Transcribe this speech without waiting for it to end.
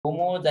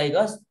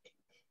Homozygous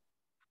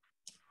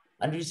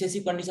अनि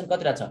recessive condition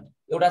कतिवटा छ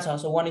एउटा छ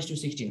सो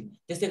 1:16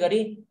 त्यस्तै गरी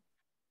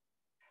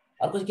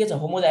अर्को के छ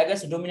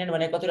होमोजाइगस डोमिनेन्ट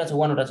भनेको कतिवटा छ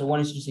 1 वटा छ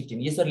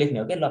 1:16 यसरी लेख्ने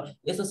हो के ल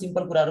यस्तो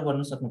सिम्पल कुराहरु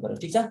गर्न सक्नु पर्यो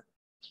ठीक छ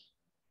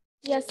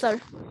यस सर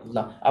ल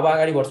अब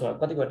अगाडि बढ्छौँ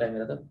कतिको टाइम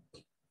हेर त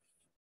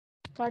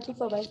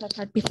 34 बाइ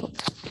 34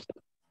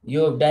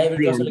 यो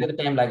डायबिटिक क्रसले कति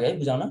टाइम लाग्यो है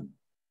बुझाउन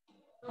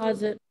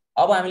हजुर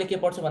अब हामीले के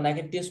पढ्छौं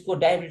भन्दाखेरि त्यसको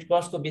डायबिटिक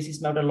क्रसको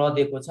बेसिसमा एउटा ल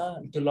दिएको छ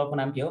त्यो लको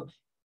नाम के हो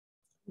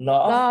law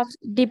of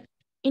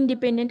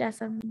independent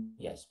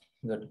असर्टमेन्ट yes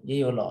good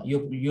यही हो ल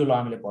यो ल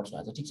हामीले पढ्छौं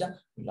आज ठीक छ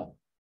ल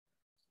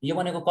यो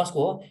भनेको कसको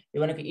हो यो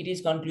भनेको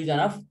it's conclusion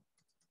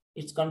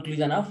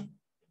of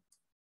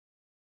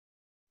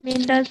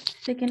mental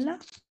second ल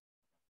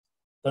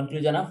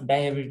कन्क्लुजन अफ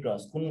डायबिटिक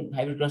क्रस कुन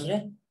हाइब्रिड क्रस रे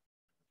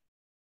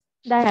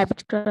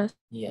डायबिटिक क्रस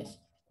यस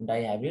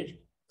डायबिटिक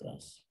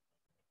क्रस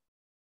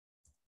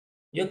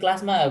यो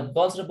क्लासमा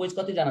गर्ल्स र बोइज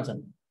कति जना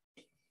छन्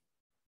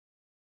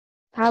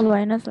थाहा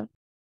भएन सर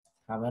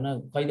थाहा भएन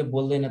कहिले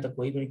बोल्दैन त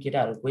कोही पनि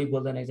केटाहरु कोही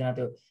बोल्दैन एकजना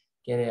त्यो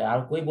के रे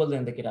अरु कोही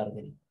बोल्दैन त केटाहरु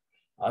फेरि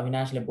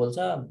अविनाशले बोल्छ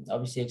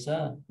अभिषेक छ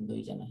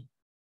दुई जना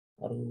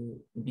अरु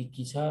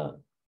बिक्की छ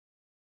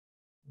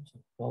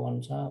पवन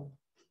छ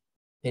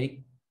फेरि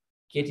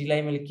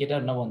केटीलाई मैले केटा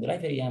नभन्दिला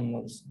फेरि यहाँ म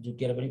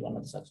झुकेर पनि भन्न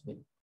सक्छु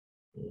फेरि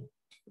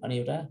अनि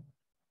एउटा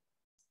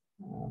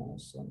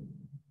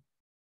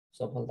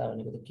सफलता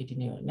भनेको त केटी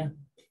नै हो हैन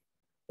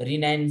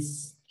रिनाइन्स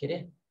के रे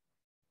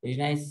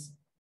रिनाइन्स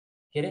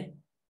के रे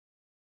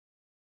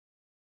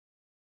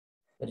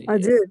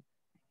हजुर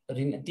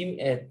तिम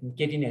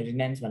केटी नै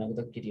रिनाइन्स भनेको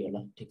त केटी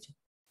होला ठीक छ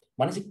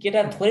भनेपछि केटा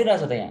थोरै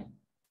रहेछ त यहाँ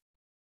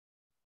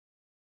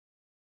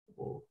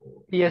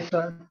यस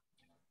सर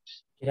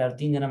केटाहरु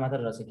 3 जना मात्र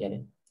रहेछ के रे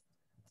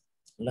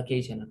ल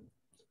केही छैन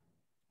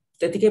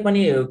त्यतिकै पनि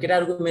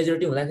केटाहरुको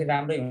मेजोरिटी हुँदाखेरि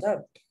राम्रै हुन्छ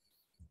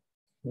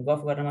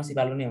गफ गर्नमा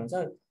सिपालु नै हुन्छ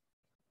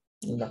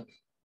ल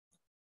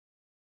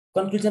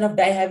कन्क्लुजन अफ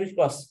डायहाइब्रिड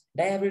क्रस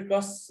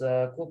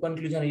को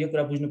कन्क्लुजन यो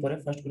कुरा बुझ्नु पर्यो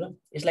फर्स्ट कुरा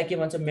यसलाई के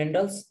भन्छ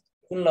मेन्डल्स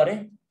कुन ल रे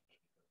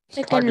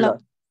सेकेन्ड ल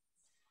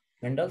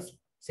मेन्डल्स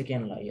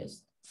सेकेन्ड ल यस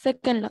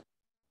सेकेन्ड ल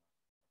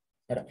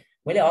हेर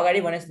मैले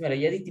अगाडि भनेछु तिमीलाई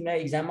यदि तिमीलाई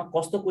एक्जाममा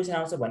कस्तो क्वेशन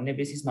आउँछ भन्ने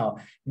बेसिसमा हो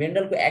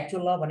मेन्डलको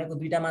एक्चुअल ल भनेको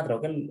दुईटा मात्र हो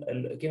के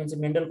भन्छ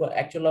मेन्डलको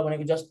एक्चुअल ल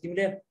भनेको जस्ट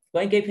तिमीले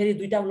कहीं फेरि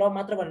दुईटा ल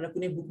मात्र भनेर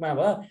कुनै बुकमा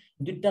भयो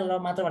दुईटा ल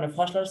मात्र भनेर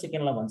फर्स्ट र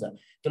सेकेन्ड ल भन्छ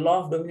त्यो ल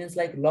अफ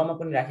डोमिनेन्सलाई लमा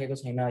पनि राखेको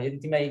छैन यदि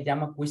तिमीलाई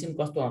एक्जाममा क्वेशन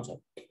कस्तो आउँछ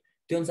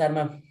त्यो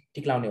अनुसारमा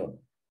टिक लाउने हो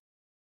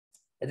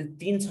यदि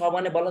 3 छ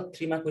भने बल्ल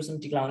 3 मा क्वेशन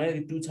टिक लाउने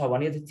यदि 2 छ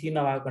भने यदि 3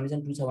 नभएको कन्डिसन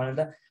 2 छ भने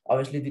त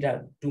अभियसली दुईटा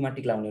 2 मा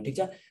टिक लाउने हो ठीक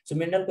छ सो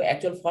मेन्डलको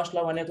एक्चुअल फर्स्ट ल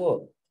भनेको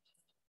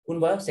कुन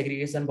भयो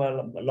सेग्रिगेसन भयो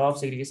ल अफ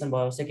सेग्रिगेसन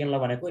भयो सेकेन्ड ल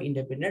भनेको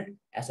इन्डिपेन्डेन्ट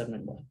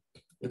असर्टमेन्ट भयो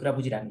यो कुरा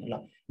बुझिराख्नु ल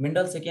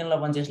मेन्डल सेकेन्ड ल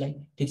भन्छ यसलाई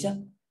ठीक छ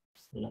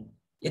ल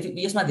यदि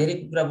यसमा धेरै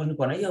कुरा बुझ्नु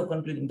पर्ने यो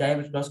कन्क्लुजन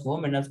डायबिटिक क्रसको हो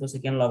मेन्डल्सको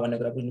सेकेन्ड ल भन्ने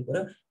कुरा बुझ्नु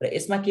पर्यो र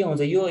यसमा के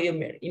हुन्छ यो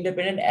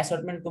इन्डिपेन्डेन्ट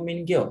असर्टमेन्टको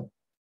मिनिङ के हो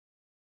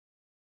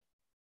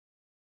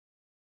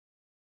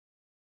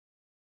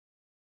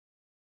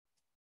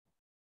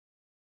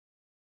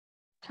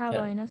थाहा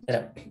भएन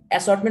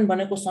असर्टमेन्ट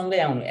भनेको सँगै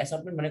आउनु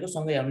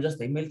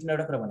जस्तै मैले तिमीलाई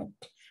एउटा कुरा भने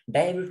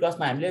डायबिटिक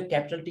क्रसमा हामीले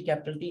क्यापिटल टी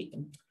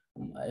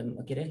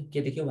के रे के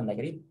देख्यौ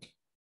भन्दाखेरि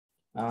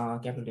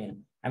क्यापिटल टी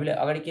हामीले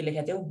अगाडि के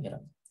लेखेका थियौ हेर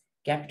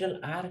क्यापिटल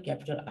आर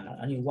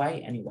अनि वाई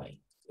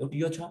एउटा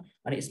यो छ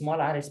अनि small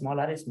R small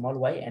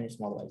Y and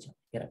small Y छ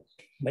हेर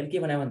मैले के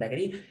भने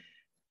भन्दाखेरि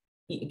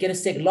के रे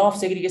ल अफ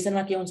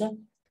सेग्रिगेसनमा के हुन्छ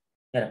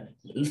हेर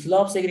ल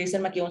अफ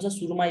सेग्रिगेसनमा के हुन्छ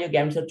सुरुमा यो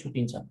ग्यामेट्सहरु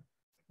छुट्टिन्छ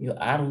यो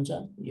आर हुन्छ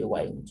यो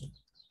वाई हुन्छ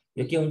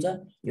यो के हुन्छ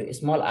यो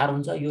स्मल आर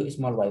हुन्छ यो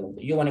स्मल वाई हुन्छ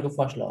यो भनेको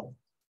फर्स्ट ल हो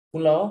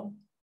कुन ल हो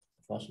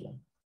फर्स्ट ल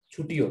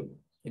छुट्टियो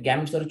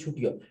ग्यामेट्सहरु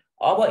छुट्टियो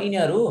अब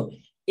यिनीहरु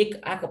एक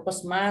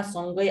आपसमा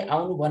सँगै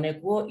आउनु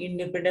भनेको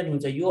इन्डिपेन्डेन्ट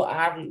हुन्छ यो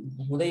आर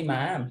हुँदैमा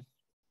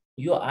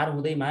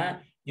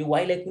यो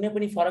वाई लाई कुनै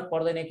पनि फरक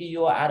पर्दैन कि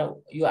यो आर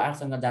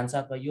सँग जान्छ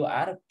अथवा यो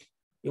आर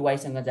यो वाई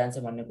सँग जान्छ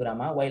भन्ने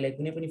कुरामा वाई लाई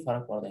कुनै पनि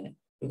फरक पर्दैन यो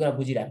कुरा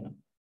बुझिराख्नु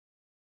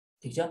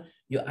ठीक छ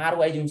यो आर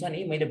वाई जुन छ नि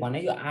मैले भने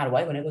यो आर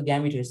वाई भनेको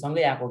ग्यामेट हो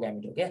सँगै आएको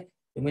ग्यामेट हो के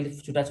यो मैले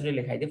छुटा छुटै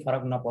लेखाइदिए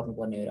फरक नपर्नु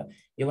पर्ने हो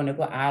यो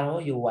भनेको आर हो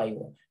यो वाई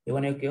हो यो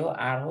भनेको के हो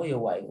आर हो यो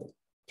वाई हो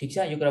ठीक छ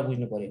यो कुरा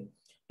बुझ्नु पर्यो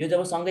यो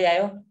जब सँगै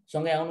आयो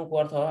सँगै आउनुको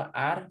अर्थ हो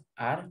R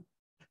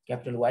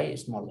capital Y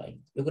small Y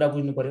यो कुरा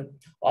बुझ्नु पर्यो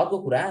अर्को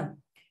कुरा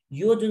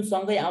यो जुन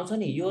सँगै आउँछ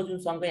नि यो जुन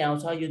सँगै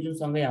आउँछ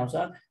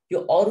यो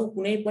अरु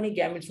कुनै पनि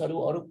ग्यामेट्सहरु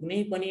अरु कुनै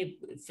पनि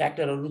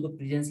फ्याक्टरहरुको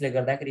प्रेजेन्सले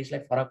गर्दाखेरि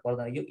यसलाई फरक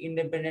पर्दैन यो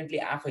इन्डिपेन्डेन्टली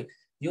आफै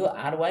यो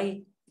आर वाई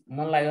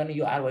मन लाग्यो भने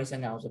यो आर वाई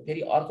सँग आउँछ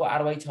फेरि अर्को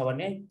आर वाई छ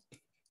भने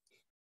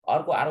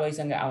अर्को आर वाई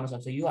सँग आउन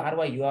सक्छ यो आर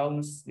वाई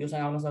यो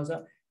सँग आउन सक्छ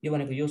यो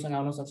भनेको यो सँग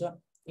आउन सक्छ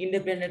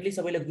इन्डिपेन्डेन्टली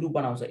सबैले ग्रुप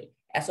बनाउँछ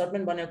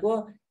असर्टमेन्ट भनेको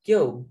के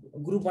हो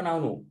ग्रुप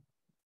बनाउनु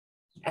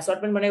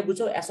असर्टमेन्ट भनेको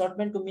बुझ्छौ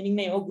असर्टमेन्टको मिनिङ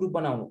नै हो ग्रुप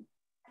बनाउनु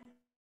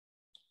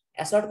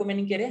असर्टको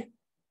मिनिङ के रे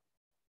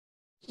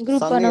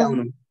ग्रुप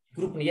बनाउनु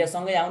ग्रुप या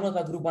सँगै आउनु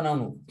अथवा ग्रुप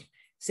बनाउनु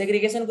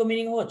सेग्रिगेसनको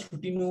मिनिङ हो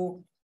छुट्टिनु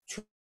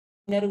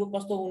छुट्टिनुको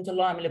कस्तो हुन्छ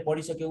ल हामीले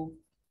पढिसक्यौ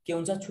के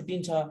हुन्छ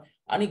छुट्टिन्छ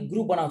अनि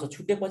ग्रुप बनाउँछ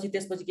छुटेपछि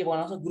त्यसपछि के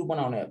बनाउँछ ग्रुप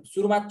बनाउने हो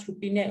सुरुमा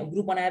छुट्टिने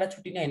ग्रुप बनाएर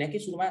छुट्टिने हैन कि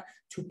सुरुमा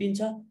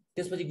छुट्टिन्छ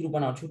त्यसपछि ग्रुप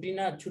बनाउँछ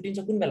छुट्टिन्छ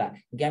कुन बेला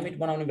ग्यामेट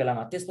बनाउने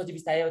बेलामा त्यसपछि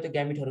बिस्तारै त्यो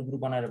ग्यामेटहरु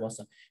ग्रुप बनाएर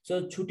बस्छ सो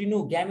छुट्टिनु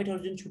ग्यामेटहरु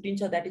जुन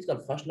छुट्टिन्छ that is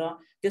called first law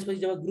त्यसपछि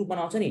जब ग्रुप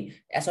बनाउँछ नि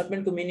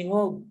एसर्टमेन्टको मिनिङ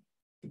हो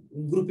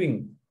ग्रुपिङ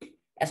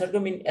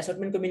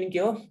एसर्टमेन्टको मिनिङ के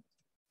हो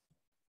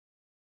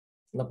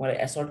ल मैले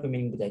एसर्टको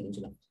मिनिङ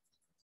बुझाइदिन्छु ल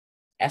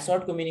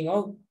एसर्टको मिनिङ हो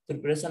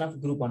प्रिपरेसन अफ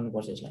ग्रुप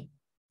भन्नुपर्छ यसलाई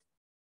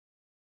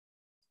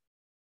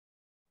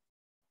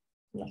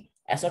ल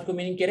एसर्टको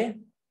मिनिङ के रे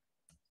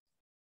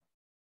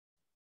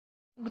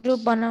ग्रुप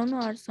बनाउनु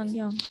और सँगै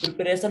आउनु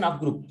प्रिपरेसन अफ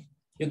ग्रुप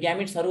यो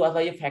ग्यामेट्सहरु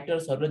अथवा यो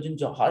फ्याक्टर्सहरु जुन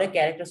हरेक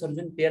क्यारेक्टर्सहरु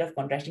जुन पेयर अफ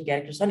कन्ट्रास्टिङ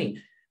क्यारेक्टर छ नि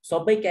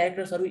सबै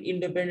क्यारेक्टर्सहरु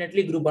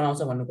इन्डिपेन्डेन्टली ग्रुप बनाउँछ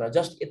भन्नु कुरा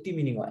जस्ट यति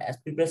मिनिङ हो एज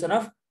प्रिपरेसन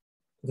अफ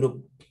ग्रुप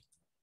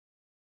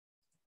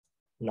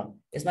ल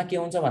यसमा के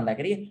हुन्छ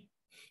भन्दाखेरि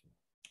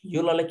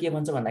यो लले के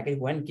भन्छ भन्दाखेरि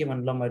व्हेन के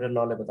भन्छ ल मैले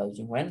लले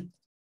बताउँछु when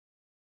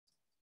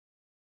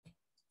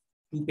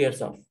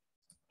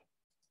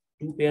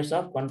two pairs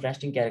of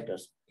contrasting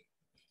characters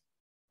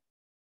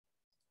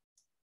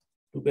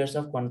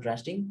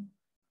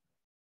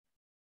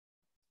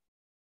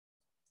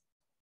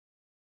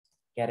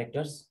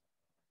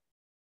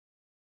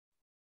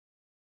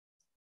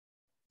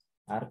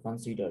are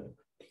considered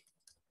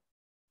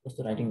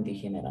कस्तो राइटिङ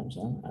देखिएन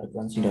राम्रोसँग are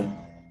considered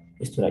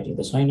यस्तो राइटिङ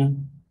त छैन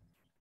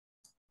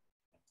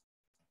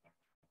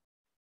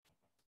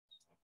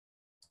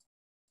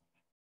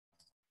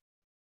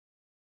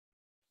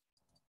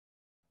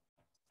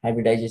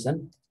hybridization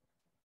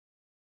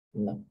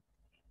ल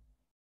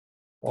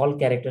all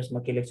characters ma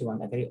ke लेख्छु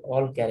भन्दाखेरि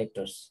all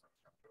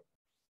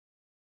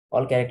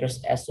characters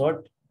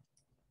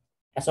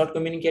assort को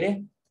meaning के रे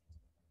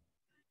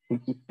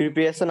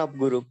preparation of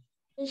group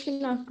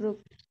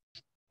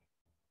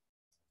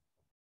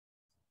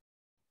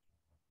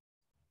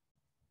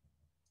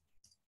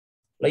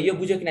ल यो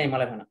बुझ्यो कि नै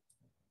मलाई भन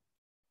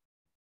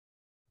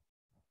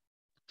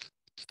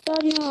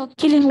सर यो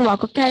के लेख्नु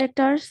भएको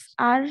क्यारेक्टर्स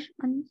आर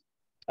अनि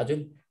हजुर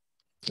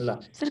ल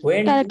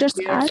when characters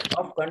pairs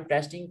of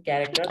contrasting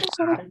characters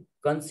are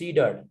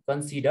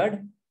considered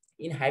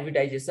in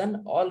hybridization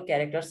all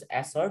characters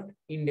assert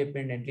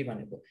independently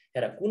भनेको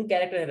हेर कुन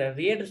क्यारेक्टर हेर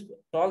रेड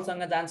टल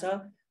सँग जान्छ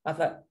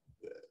अथवा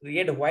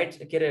रेड व्हाइट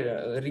के रे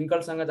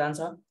रिंकल सँग जान्छ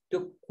त्यो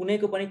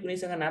कुनैको पनि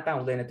कुनैसँग नाता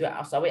हुँदैन त्यो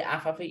सबै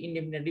आफै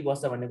इन्डिपेन्डेन्टली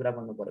बस्छ भन्ने कुरा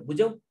भन्नु पर्यो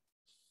बुझ्यौ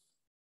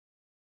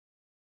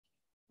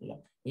ल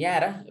यहाँ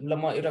हेर ल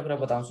म एउटा कुरा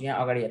बताउँछु यहाँ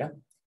अगाडि हेर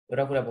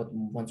एउटा कुरा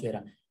भन्छु हेर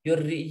यो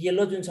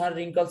येलो जुन छ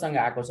रिंकल सँग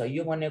आएको छ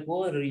यो भनेको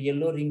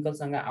येलो रिंकल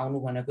सँग आउनु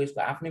भनेको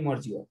यसको आफ्नै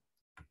मर्जी हो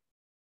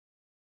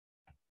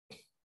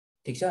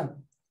ठीक छ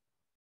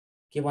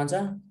के भन्छ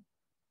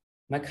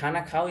मैं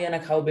खाना खाऊ या ना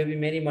खाऊ बेबी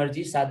मेरी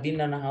मर्जी 7 दिन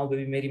ना नहाऊ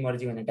बेबी मेरी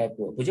मर्जी भन्ने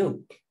टाइपको हो बुझ्यौ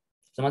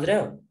समझ रहे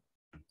हो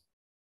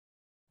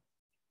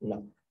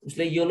ल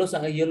उसले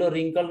येलो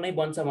रिंकल नै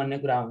बन्छ भन्ने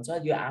कुरा हुन्छ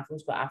यो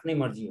उसको आफ्नै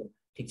मर्जी हो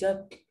ठीक छ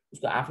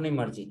उसको आफ्नै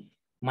मर्जी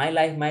माई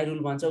लाइफ माई रुल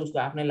भन्छ उसको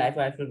आफ्नै लाइफ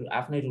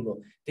आफ्नै रुल हो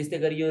त्यस्तै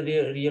गरी यो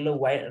येलो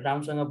व्हाइट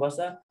राउन्ड सँग बस्छ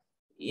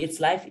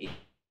इट्स लाइफ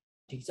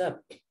ठीक छ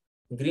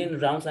ग्रीन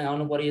राउन्ड सँग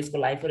आउनु पर्यो यसको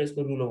लाइफ र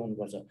यसको रुल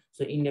हुनुपर्छ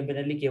सो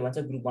इन्डिपेन्डेन्टली के भन्छ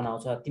ग्रुप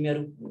बनाउँछ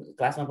तिमीहरु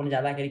क्लासमा पनि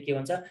जाँदाखेरि के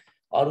भन्छ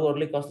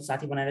अरूहरुले कस्तो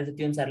साथी बनाएर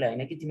त्यो अनुसारले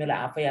हैन कि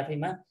तिमीहरुले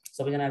आफैमा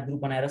सबैजना ग्रुप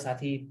बनाएर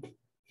साथी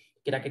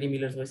केटाकेटी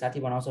मिलेर सबै साथी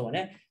बनाउँछ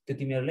भने त्यो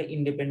तिमीहरुले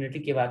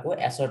इन्डिपेन्डेन्टली के भएको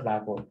एसर्ट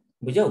भएको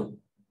बुझ्यौ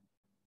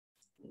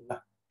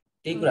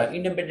त्यही कुरा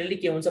इन्डिपेन्डेन्टली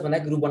के हुन्छ भन्दा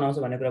ग्रुप बनाउँछ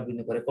भन्ने कुरा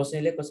बुझ्नु पर्यो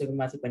कसैले कसैको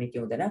माथि पनि के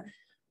हुँदैन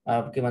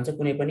के भन्छ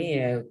कुनै पनि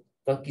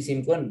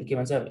किसिमको के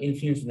भन्छ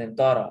इन्फ्लुएन्स हुँदैन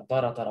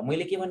तर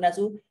मैले के भनिरा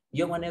छु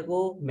यो भनेको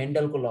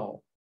मेन्डलको ल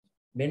हो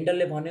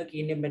मेन्डलले भन्यो कि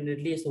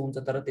इन्डिपेन्डेन्टली यस्तो हुन्छ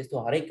तर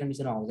त्यस्तो हरेक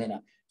कन्डिसनमा हुँदैन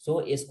सो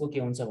यसको के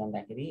हुन्छ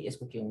भन्दाखेरि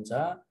यसको के हुन्छ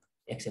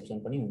एक्सेप्सन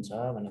पनि हुन्छ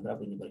भन्ने कुरा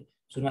बुझ्नु पर्यो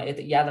सुरुमा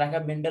याद राख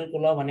मेन्डलको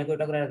ल भनेको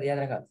एउटा कुरा याद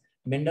राख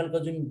मेन्डलको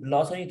जुन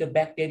ल छ नि त्यो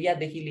ब्याक्टेरिया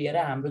देखि लिएर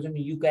हाम्रो जुन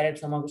युक्यारियोट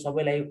सम्मको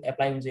सबैलाई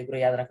एप्लाई हुन्छ यो कुरा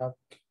याद राख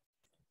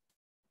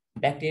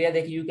ब्याक्टेरिया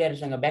देखि युक्यारियोट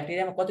सँग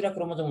ब्याक्टेरियामा कतिवटा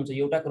क्रोमोजोम हुन्छ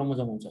एउटा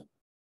क्रोमोजोम हुन्छ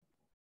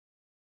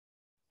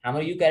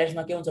हाम्रो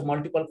युक्यारियोट्समा के हुन्छ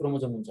मल्टिपल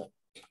क्रोमोजोम हुन्छ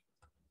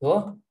हो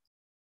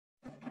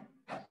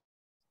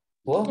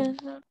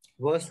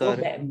हो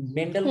सर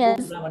मेन्डलको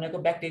कुरा भनेको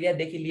ब्याक्टेरिया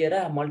देखि लिएर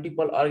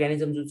मल्टिपल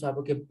अर्गानिजम जुन छ अब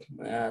के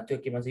त्यो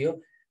के भन्छ यो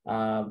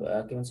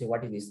के भन्छ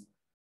व्हाट इज दिस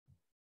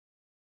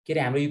के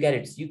रे हाम्रो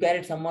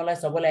युक्यारियोट सम्मलाई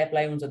सबैलाई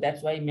एप्लाई हुन्छ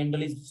that's why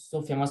Mendel is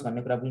so famous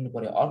भन्ने कुरा बुझ्नु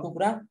पर्यो अर्को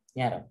कुरा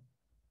यहाँ र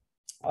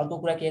अर्को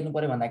कुरा के हेर्नु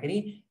पर्यो भन्दाखेरि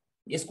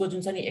यसको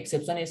जुन छ नि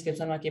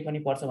एक्सेप्सनमा के पनि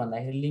पर्छ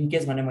भन्दाखेरि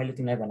लिंकेज भन्ने मैले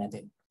तिमीलाई भनेको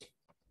थिएँ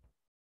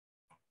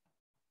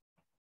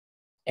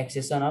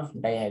exception of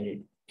dihybrid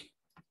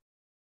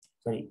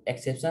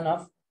exception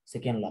of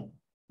second ल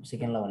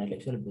भनेर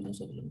लेख्छु बुझ्न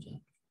सजिलो हुन्छ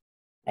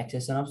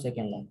एक्सेप्सन अफ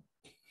सेकेन्ड ल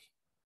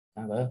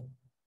कहाँ गयो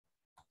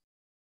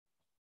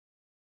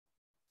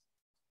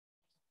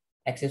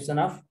एक्सेप्सन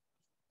अफ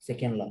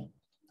सेकेन्ड ल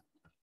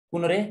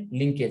कुन रे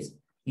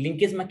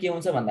लिंकेजमा के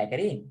हुन्छ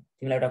भन्दाखेरि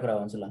तिमीलाई एउटा कुरा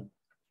भन्छु ल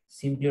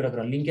सिम्पली एउटा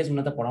कुरा लिंकेज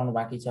हुन त पढाउनु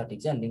बाँकी छ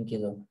ठीक छ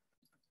लिंकेज हो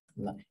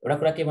ल एउटा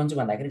कुरा के भन्छु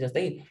भन्दाखेरि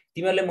जस्तै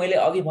तिमीहरुले मैले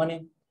अघि भने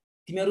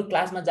तिमीहरू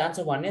क्लासमा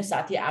जान्छौ भन्ने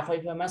साथी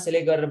आफैमा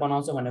सेलेक्ट गरेर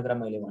बनाउँछ भन्ने कुरा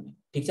मैले भने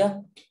ठीक छ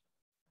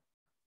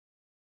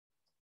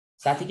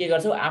साथी के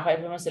गर्छौ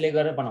आफैमा सेलेक्ट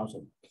गरेर बनाउँछौ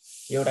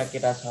एउटा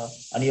केटा छ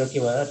अनि यो के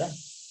भयो त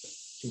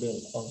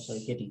स्टुडेन्ट सरी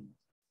केटी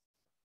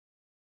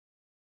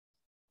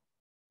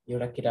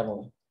एउटा केटा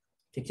भयो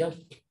ठीक छ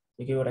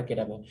यो एउटा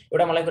केटा भयो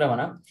एउटा मलाई कुरा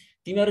भन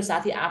तिमीहरू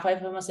साथी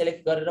आफैमा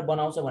सेलेक्ट गरेर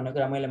बनाउँछ भन्ने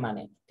कुरा मैले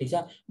माने ठीक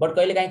छ बट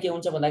कहिलेकाहीँ के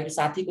हुन्छ भन्दाखेरि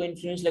साथीको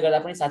इन्फ्लुएन्सले गर्दा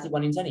पनि साथी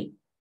बनिन्छ नि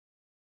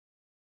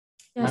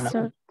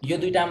यो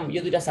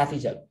दुईटा साथी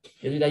छ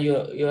यो दुईटा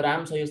यो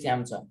राम छ यो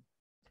श्याम छ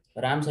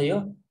राम छ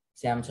यो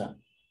श्याम छ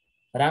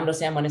राम र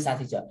श्याम भन्ने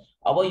साथी छ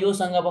अब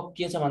योसँग अब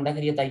के छ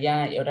भन्दाखेरि यता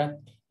यहाँ एउटा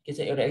के छ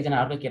एउटा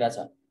एकजना अर्को केटा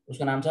छ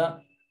उसको नाम छ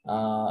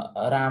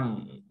राम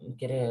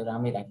के रे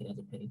रामै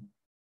राखिरहेको फेरि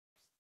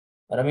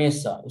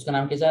रमेश छ उसको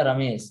नाम के छ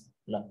रमेश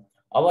ल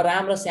अब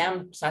राम र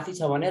श्याम साथी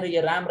छ भने र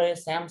यो राम र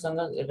श्यामसँग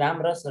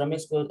राम र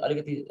रमेशको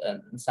अलिकति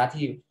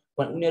साथी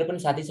उनीहरू पनि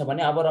साथी छ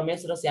भने अब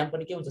रमेश र श्याम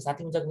पनि के हुन्छ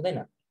साथी हुन्छ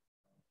हुँदैन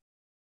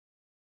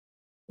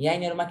यहाँ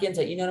यिनीहरूमा के हुन्छ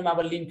यिनीहरूमा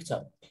अब लिङ्क छ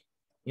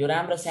यो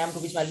राम र श्यामको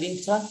बिचमा लिङ्क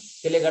छ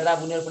त्यसले गर्दा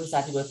उनीहरू पनि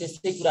साथी भयो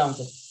त्यस्तै कुरा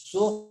हुन्छ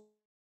सो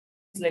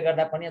त्यसले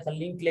गर्दा पनि अथवा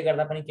लिङ्कले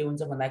गर्दा पनि के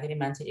हुन्छ भन्दाखेरि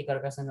मान्छे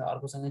एकअर्कासँग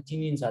अर्कोसँग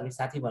चिनिन्छ अलिक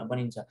साथी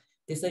बनिन्छ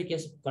त्यसरी के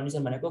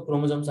कन्डिसन भनेको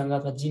क्रोमोजोमसँग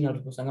अथवा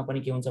जिनहरुसँग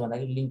पनि के हुन्छ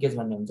भन्दाखेरि लिङ्केज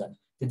भन्ने हुन्छ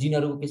त्यो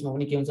जिनहरुको केसमा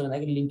पनि के हुन्छ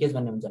भन्दाखेरि लिङ्केज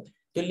भन्ने हुन्छ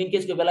त्यो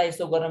लिङ्केजको बेला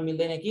यस्तो गर्न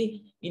मिल्दैन कि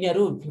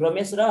यिनीहरू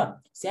रमेश र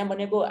श्याम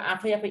भनेको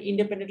आफै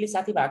इन्डिपेन्डेन्टली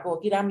साथी भएको हो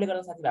कि रामले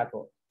गर्दा साथी भएको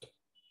हो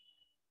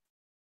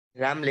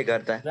रामले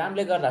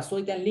गर्दा सो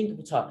त्यहाँ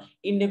लिङ्क छ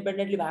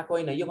इन्डिपेन्डेन्टली भएको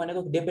होइन यो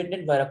भनेको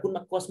डिपेन्डेन्ट भएर कुनमा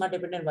कसमा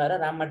डिपेन्डेन्ट भएर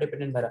राममा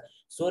डिपेन्डेन्ट भएर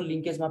सो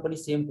लिङ्केजमा पनि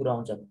सेम कुरा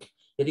हुन्छ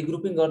यदि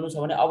ग्रुपिङ गर्नु छ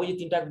भने अब यो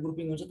तीनटाको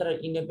ग्रुपिङ हुन्छ तर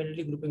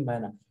इन्डिपेन्डेन्टली ग्रुपिङ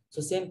भएन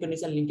सो सेम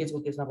कन्डिसन लिङ्केजको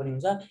केसमा पनि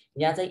हुन्छ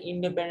यहाँ चाहिँ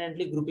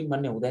इन्डिपेन्डेन्टली ग्रुपिङ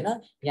भन्ने हुँदैन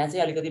यहाँ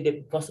चाहिँ अलिकति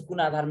कुन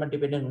आधारमा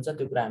डिपेन्डेन्ट हुन्छ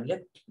त्यो कुरा हामीले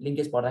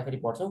लिङ्केज पढ्दाखेरि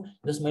पढ्छौँ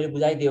जस मैले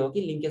बुझाइदियो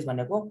कि लिङ्केज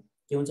भनेको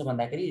के हुन्छ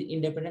भन्दाखेरि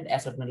इन्डिपेन्डेन्ट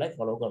एसर्टमेन्टलाई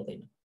फलो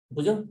गर्दैन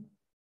बुझ्यौ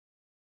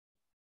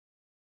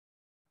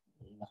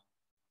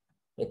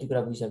यति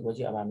कुरा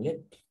बुझिसकेपछि अब हामीले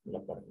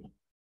पढ्छौँ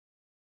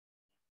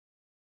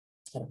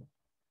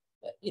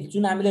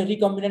जुन हामीले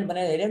रिकम्बिनेन्ट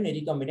भनेर हेर्यौँ नि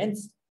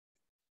रिकम्बिनेन्स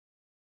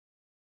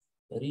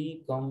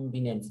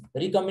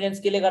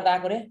केले गर्दा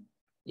आएको रे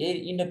यही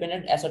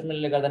इन्डिपेन्डेन्ट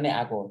एसर्टमेन्टले गर्दा नै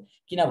आएको हो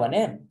किनभने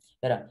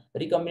हेर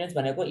रिकम्बिनेन्स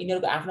भनेको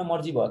यिनीहरूको आफ्नो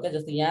मर्जी भयो क्या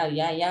जस्तै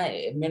यहाँ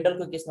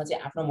मेन्डलको केसमा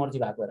चाहिँ आफ्नो मर्जी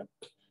भएको हेर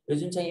यो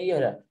जुन चाहिँ यो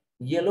हेर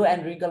येलो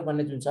एन्ड रिङ्कल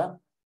भन्ने जुन छ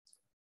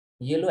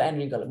येलो एन्ड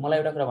रिङ्कल मलाई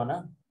एउटा कुरा भन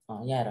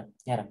यहाँ हेर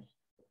हेर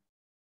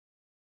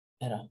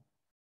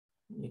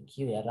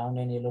के हो राउन्ड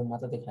एन्ड येलो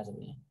मात्र देखाएको छ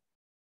यहाँ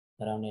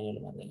राउन्ड एन्ड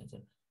येलो मात्र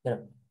देखाएको छ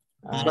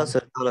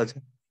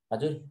हेर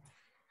हजुर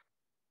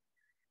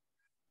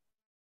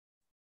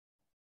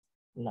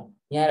ल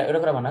यहाँ एउटा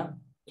कुरा भन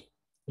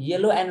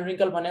येलो एन्ड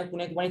रिङ्कल भनेको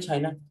कुनै पनि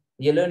छैन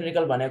येलो एन्ड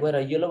रिङ्कल भनेको र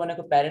येलो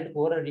भनेको प्यारेन्टको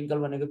हो र रिङ्कल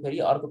भनेको फेरि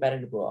अर्को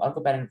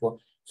प्यारेन्टको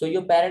सो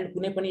यो प्यारेन्ट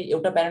कुनै पनि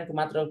एउटा प्यारेन्टको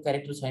मात्र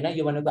क्यारेक्टर छैन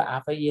यो भनेको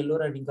आफै येलो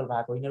र रिङ्कल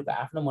भएको यिनीहरूको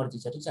आफ्नो मर्जी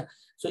छ ठीक छ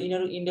सो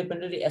यिनीहरू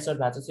इन्डिपेन्डेन्टली एसर्ट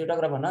भएको छ एउटा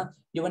कुरा भन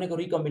यो भनेको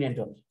रिकम्बिनेन्ट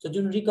हो सो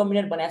जुन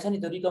रिकम्बिनेन्ट भनेको छ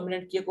नि त्यो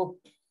रिकम्बिनेन्ट के को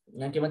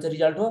के भन्छ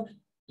रिजल्ट हो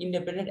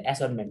independent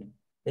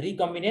एसर्टमेन्ट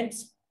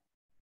रिकम्बिनेन्ट्स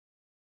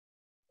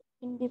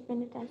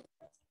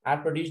are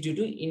produced due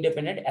to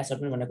independent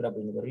assortment भन्ने कुरा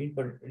बुझ्नु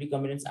पर्यो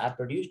recombinants are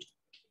produced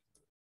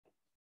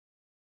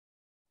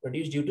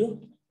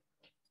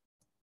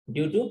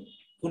due to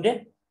कुन रे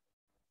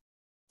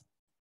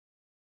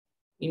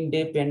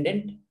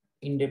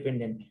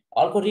independent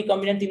अर्को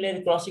रिकम्बिनेन्ट तिमीले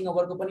क्रसिङ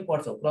ओभरको पनि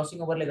पढ्छौ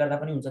क्रसिङ ओभरले गर्दा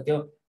पनि हुन्छ त्यो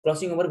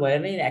क्रसिङ ओभर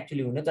भएर नै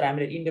एक्चुअली हुने तर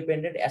हामीले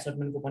इन्डिपेन्डेन्ट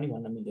एसर्टमेन्टको पनि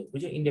भन्न मिल्यो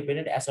बुझ्यो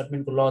इन्डिपेन्डेन्ट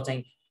एसर्टमेन्टको ल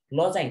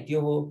चाहिँ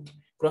त्यो हो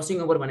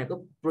क्रसिङ ओभर भनेको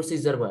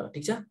प्रोसिजर भयो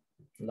ठीक छ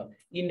ल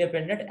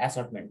independent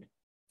एसर्टमेन्ट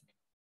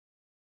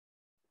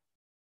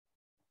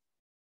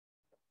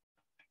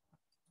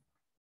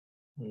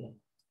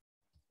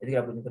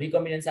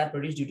recombinants are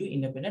produced due to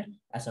independent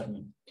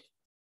assortment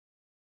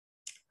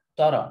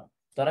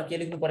तर के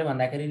लेख्नु पर्यो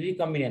भन्दाखेरि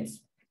recombinants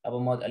अब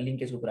म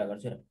लिङ्केजको कुरा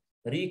गर्छु र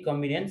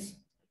recombinants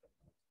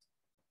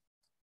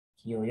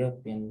के हो यो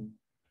पेन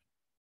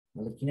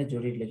मतलब किन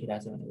जोडेर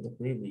लेखिरहेको छ भनेको त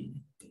पुरै बुझिन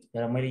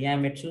तर मैले यहाँ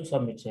मेट्छु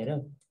सब मेट्छु हेर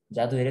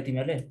जादु हेर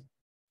तिमीहरूले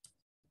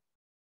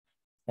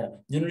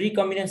जुन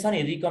रिकम्बिनेन्स छ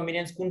नि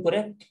रिकम्बिनेन्स कुन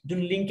पर्यो जुन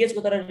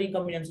लिङ्केजको तर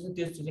रिकम्बिनेन्स छ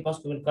त्यो चाहिँ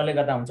कसले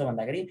गर्दा हुन्छ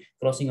भन्दाखेरि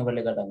क्रसिङ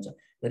ओभरले गर्दा हुन्छ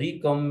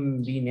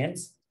रिकम्बिनेन्स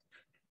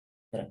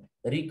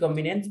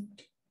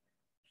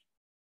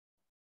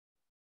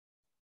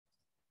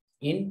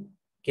इन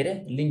के रे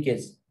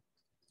linkage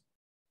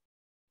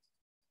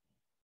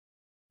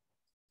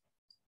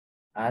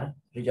are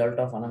result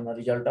of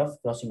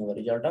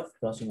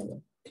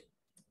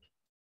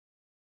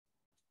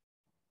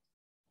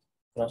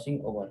crossing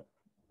over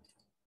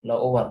ल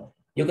ओभर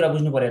यो कुरा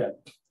बुझ्नु पर्यो र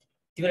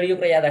तिमीले यो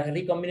कुरा याद राख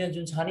रिकम्बिनेन्स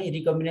जुन छ नि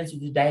रिकम्बिनेन्स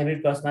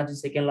डाइहाइब्रिड क्रसमा जुन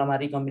सेकेन्ड लमा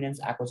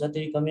रिकम्बिनेन्स आएको छ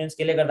त्यो रिकम्बिनेन्स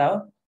केले गर्दा हो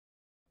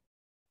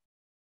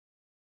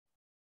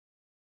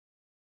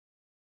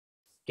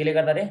केले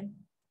गर्दा रे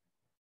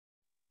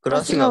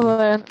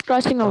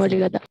क्रसिङ ओभरले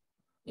गर्दा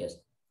यस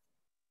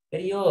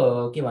फेरि यो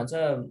के भन्छ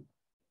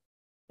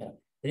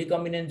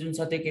रिकम्बिनेन्स जुन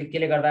छ त्यो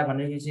केले गर्दा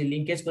भनेपछि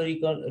लिङ्केजको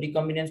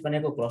रिकम्बिनेन्स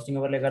भनेको क्रसिङ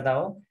ओभरले गर्दा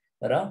हो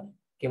र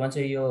के भन्छ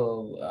यो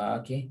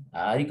के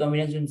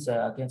रिकम्बिनेन्स जुन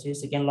के भन्छ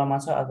सेकेन्ड लमा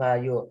छ अथवा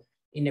यो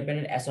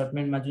इन्डिपेन्डेन्ट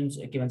एसर्टमेन्टमा जुन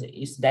के भन्छ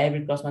इस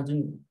डायबिट क्रसमा जुन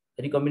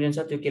रिकम्बिनेन्स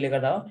छ त्यो केले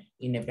गर्दा हो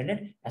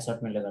इन्डिपेन्डेन्ट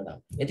एसर्टमेन्टले गर्दा हो।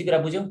 यति कुरा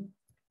बुझ्यौ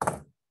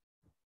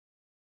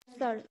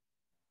सर?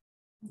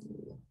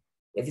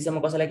 यतिसम्म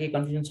कसैलाई केही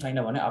कन्फ्युजन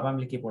छैन भने अब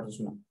हामीले के पढ्छौँ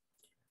सुन।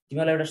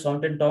 तिमीलाई एउटा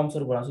सर्टेन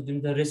टर्म्सहरु पढाउँछु। तिमी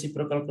त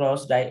रेसिप्रोकल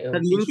क्रस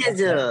लिङ्केज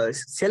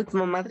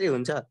सेल्फमा मात्रै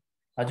हुन्छ।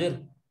 हजुर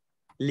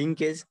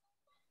लिङ्केज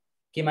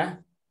केमा?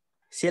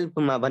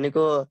 सेल्फमा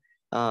भनेको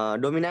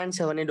डोमिनेन्ट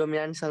छ भने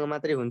डोमिनेन्टसँग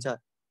मात्रै हुन्छ।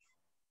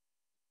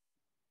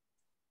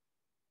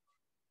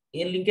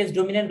 ए लिङ्केज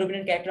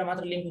डोमिनेन्ट क्यारेक्टर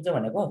मात्र लिङ्क हुन्छ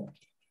भनेको?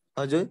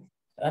 हजुर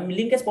हामी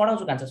लिङ्केज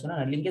पढाउँछु कान्छ सुन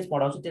न, लिङ्केज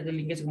पढाउँछु। त्यो त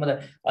लिङ्केजको मतलब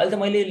अहिले त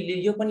मैले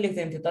यो पनि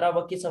लेख्दैन थिएँ तर अब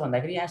के छ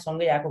भन्दाखेरि यहाँ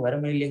सँगै आएको भएर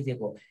मैले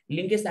लेखिदिएको।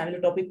 लिङ्केज त हामीले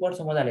टपिक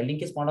पढ्छौँ मजाले,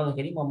 लिङ्केज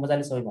पढाउँदाखेरि म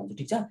मजाले सबै भन्छु।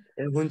 ठिक छ?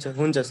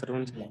 हुन्छ सर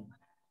हुन्छ।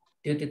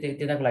 त्यो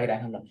त्यताको लागि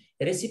राख्नु ल।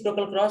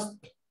 Reciprocal cross,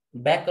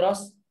 back cross,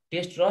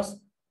 test cross,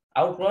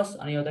 out cross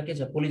अनि एउटा के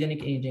छ पोलिजेनिक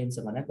इन्हेरिटेन्स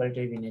भने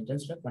क्वालिटेटिभ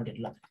इन्हेरिटेन्स र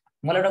क्वान्टिटेटिभ। ल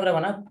मलाई एउटा कुरा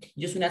भन,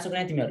 यो सुनेको छ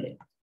कुनै तिमीहरूले?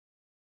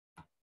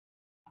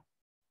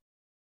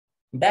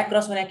 ब्याक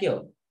क्रस भने के हो?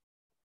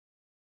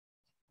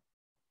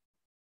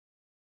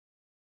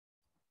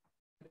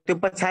 त्यो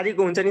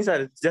पछाडीको हुन्छ नि सर,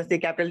 जस्तै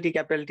क्यापिटल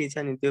टी छ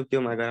नि त्यो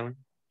मागामा।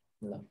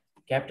 ल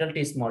क्यापिटल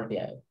टी स्मल टी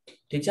आयो।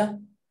 ठीक छ?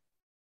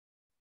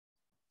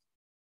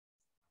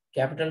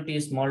 क्यापिटल टी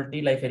स्मल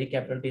टी लाई फेरि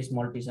क्यापिटल टी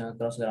स्मल टी सँग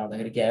क्रस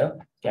गराउँदाखेरि के आयो?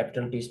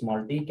 Capital T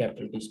small T,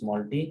 capital T small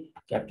T,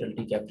 capital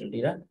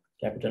T र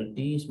क्यापिटल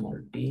टी स्मल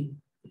टी।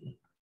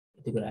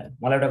 यति कुरा आयो।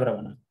 मलाई एउटा कुरा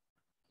भन,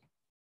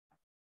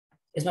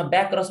 यसमा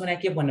ब्याक क्रस भने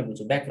के भन्ने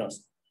बुझ्छु? ब्याक क्रस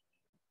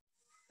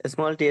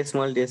स्मल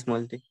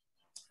टी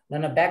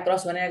न ब्याक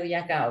क्रस भने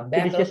यहाँ कहाँ हो?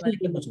 ब्याक क्रस भने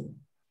के बुझ्छु?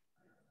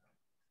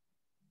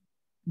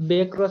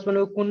 ब्याक क्रस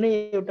भनेको कुनै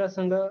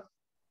एउटासँग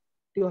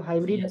त्यो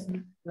हाइब्रिड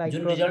लाइक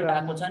जुन रिजल्ट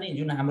आएको छ नि,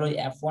 जुन हाम्रो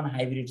F1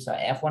 हाइब्रिड छ,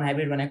 F1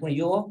 हाइब्रिड भनेको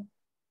यो हो।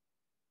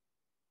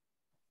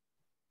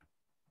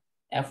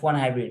 F1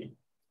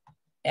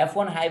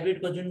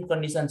 हाइब्रिडको जुन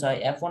कन्डिसन छ,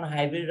 F1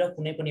 हाइब्रिड र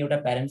कुनै पनि एउटा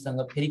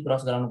प्यारेन्टसँग फेरि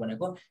क्रस गराउनु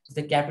भनेको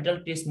जस्तै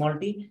क्यापिटल टी स्मल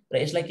टी र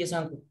यसलाई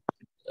केसँग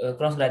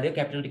क्रस गराइदियो?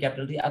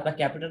 क्यापिटल टी अथवा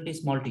क्यापिटल टी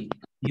स्मल टी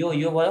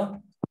यो भयो।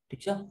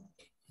 ठीक छ?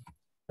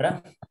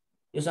 र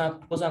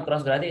योसँग कोसँग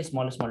क्रस गराइदियो?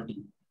 Small T.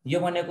 यो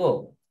भनेको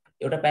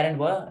एउटा प्यारेन्ट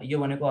भयो, यो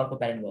भनेको अर्को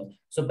प्यारेन्ट भयो।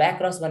 सो ब्याक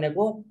क्रस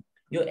भनेको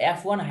यो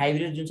F1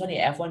 हाइब्रिड जुन छ नि,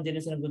 F1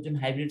 जेनेरेसनको जुन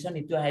हाइब्रिड छ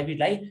नि, त्यो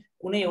हाइब्रिडलाई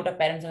कुनै एउटा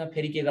प्यारेन्टसँग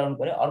फेरि के गराउनु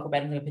पर्यो? अर्को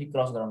प्यारेन्टसँग फेरि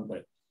क्रस गराउनु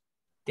पर्यो।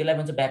 त्यसलाई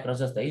भन्छ ब्याक क्रस।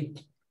 जस्तै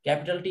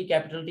क्यापिटल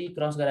टी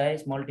क्रस गराए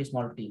स्मल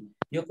टी।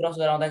 यो क्रस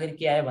गराउँदाखेरि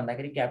के आयो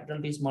भन्दाखेरि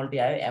क्यापिटल टी स्मल टी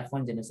आयो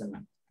F1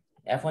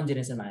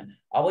 जेनेरेसनमा आयो।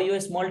 अब यो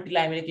स्मल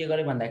टीलाई हामीले के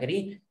गर्यो भन्दाखेरि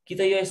कि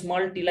त यो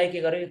स्मल टीलाई के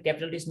गर्यो?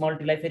 क्यापिटल टी स्मल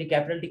टीलाई फेरि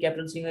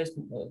क्यापिटल सँग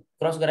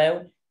क्रस गरायो,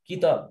 कि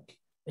त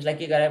यसलाई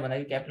के गरायो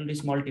भन्दाखेरि क्यापिटल टी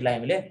स्मल टीलाई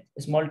हामीले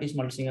स्मल टी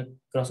सँग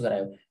क्रस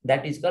गरायो।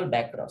 That is called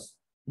back cross.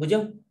 बुझ्यौ?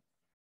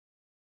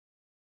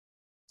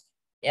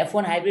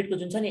 F1 हाइब्रिडको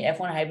जुन छ नि,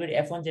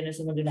 F1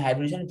 जेनेरेसनको जुन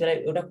हाइब्रिड छ नि, त्यसलाई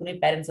एउटा कुनै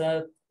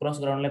प्यारेन्टसँग क्रस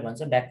गराउनलाई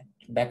भन्छ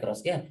ब्याक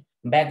क्रस। क्या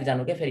ब्याक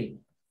जानु क्या फेरि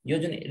यो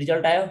जुन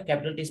रिजल्ट आयो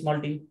क्यापिटल टी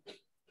स्मल टी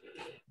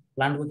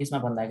प्लान्टको केसमा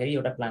भन्दाखेरि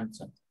एउटा प्लान्ट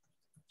छ,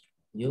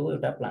 यो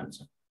एउटा प्लान्ट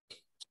छ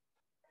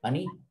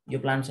अनि यो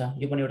प्लान्ट छ,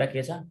 यो पनि एउटा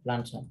के छ?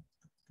 प्लान्ट छ।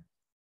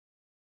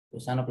 यो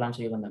सानो प्लान्ट छ,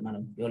 यो भन्दा मानौ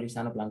यो अलि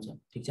सानो प्लान्ट छ।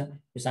 ठीक छ?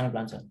 यो सानो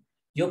प्लान्ट छ।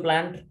 यो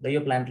प्लान्ट र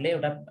यो प्लान्टले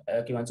एउटा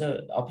के भन्छ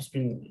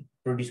अफस्प्रिङ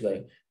प्रोड्युस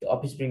गर्यो। त्यो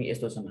अफस्प्रिङ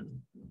यस्तो छ, मानौ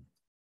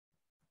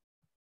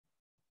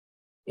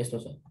यस्तो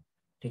छ।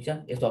 ठीक छ?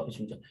 यस्तो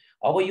अफस्प्रिङ छ।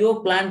 अब यो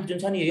प्लान्ट जुन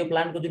छ नि, यो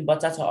प्लान्टको जुन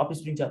बच्चा छ,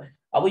 अफस्प्रिङ छ।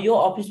 अब यो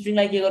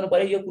अफस्प्रिङलाई के गर्नु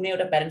पर्यो? यो कुनै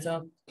एउटा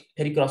प्यारेन्टसँग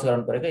फेरि क्रस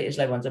गराउनु पर्यो क्या।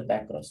 यसलाई भन्छ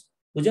ब्याक क्रस।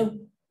 बुझ्यौ?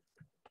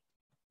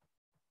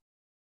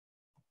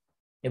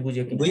 ए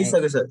बुझ्यो कि?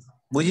 बुझिसक्यो सर,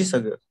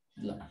 बुझिसक्यो।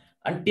 ल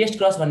अनि टेस्ट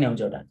क्रस भन्ने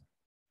हुन्छ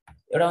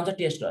एउटा हुन्छ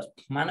टेस्ट क्रस।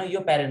 मानौ यो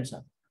प्यारेन्ट छ,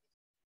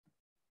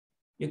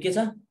 यो के छ?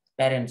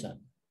 प्यारेन्ट छ।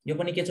 यो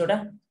पनि के छ? एउटा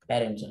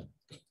प्यारेन्ट छ।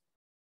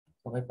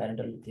 तपाईँ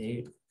प्यारेन्टल धेरै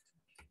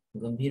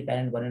गम्भीर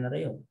प्यारेन्ट बनेन र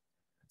यो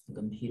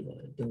गम्भीर भयो,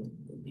 एकदम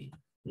गम्भीर।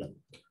 ल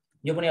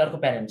यो पनि अर्को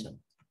प्यारेन्ट छ,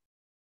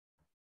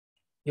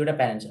 एउटा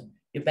प्यारेन्ट छ।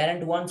 यो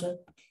प्यारेन्ट 1 छ,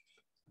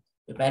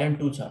 यो प्यारेन्ट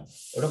 2 छ।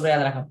 एउटा कुरा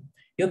याद राख,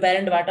 यो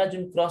प्यारेन्टबाट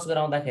जुन क्रस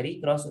गराउँदाखेरि,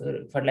 क्रस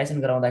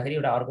फर्टिलाइजेसन गराउँदाखेरि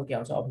एउटा अर्को के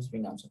आउँछ?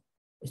 अफस्प्रिङ आउँछ।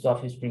 यस्तो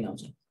अफस्प्रिङ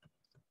आउँछ।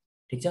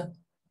 ठीक छ?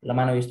 ल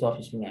मानौ यस्तो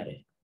अफस्प्रिङ आयो।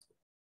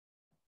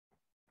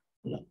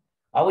 ल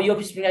अब यो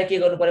अफस्प्रिङलाई के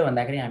गर्नु पर्यो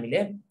भन्दाखेरि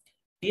हामीले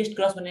टेस्ट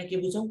क्रस भनेर के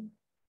बुझ्छौँ?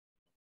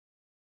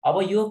 अब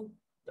यो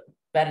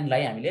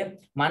प्यारेन्टलाई हामीले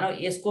मानौ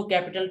यसको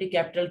क्यापिटल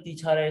टी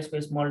छ र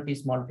यसको स्मल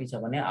टी छ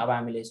भने अब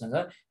हामीले यससँग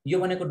यो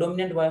भनेको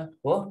डोमिनेन्ट भयो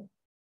हो,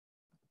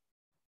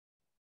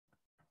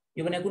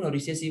 यो भनेको कुन हो?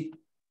 रिसेसिभ।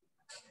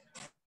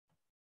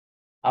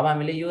 अब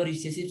हामीले यो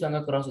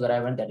रिसेसिभसँग क्रस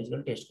गरायो भने that is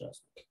called test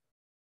cross.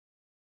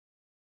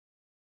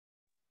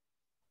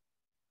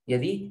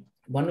 यदि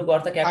भन्नुको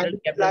अर्थ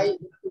क्यापिटल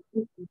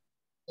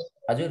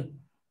हजुर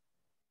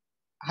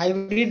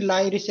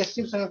हाइब्रिडलाई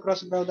रिसेसिभसँग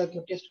क्रस गराउँदा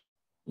त्यो टेस्ट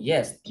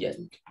यस यस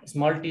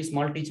स्मल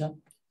टी छ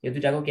यो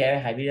दुईटाको के आयो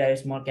हाइब्रिड आयो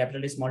small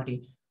capital T small T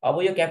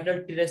अब यो क्यापिटल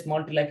टी र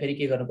स्मल टी लाई फेरि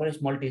के गर्नु पर्यो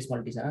स्मल टी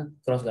सँग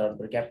क्रस गराउनु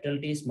पर्यो क्यापिटल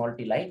टी स्मल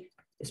टी लाई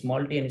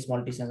स्मल टी अनि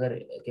स्मल टी सँग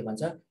के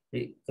भन्छ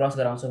क्रस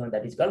गराउँछ भने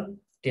that is called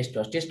test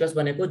cross. Test cross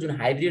भनेको जुन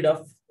हाइब्रिड अफ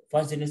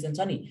फर्स्ट जेनेरेसन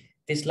छ नि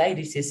त्यसलाई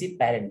रिसेसिभ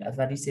प्यारेन्ट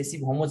अथवा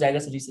रिसेसिभ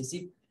होमोजाइगस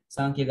रिसेसिभ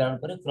सँग के गराउनु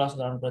पर्यो क्रस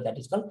गराउनु पर्यो that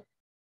is called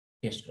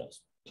test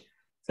cross.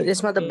 Sir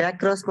यसमा त ब्याक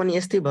क्रस पनि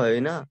यस्तै भयो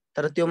हैन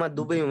तर त्योमा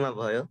दुबैमा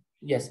भयो।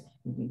 Yes,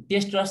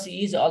 test cross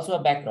is also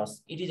a back cross.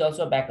 It is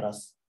also a back cross.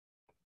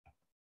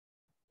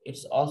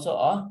 It's also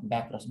a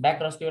back cross. Back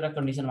cross को एउटा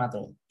कन्डिसन मात्र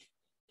हो।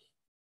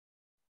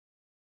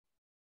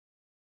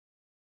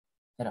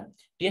 हेर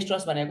टेस्ट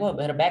क्रस भनेको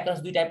हेर ब्याक क्रस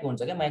दुई टाइपको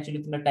हुन्छ के म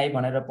एक्चुअली तिमीलाई टाइप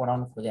भनेर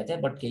पढाउन खोजेको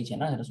थिएँ बट केही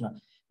छैन। हेर सुन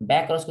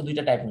ब्याक क्रसको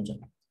दुईटा टाइप हुन्छ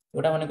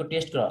एउटा भनेको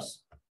टेस्ट क्रस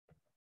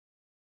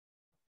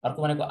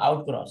अर्को भनेको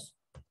out cross.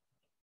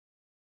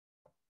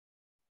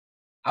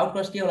 Out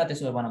cross K होला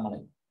त्यसो भए भन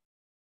मलाई।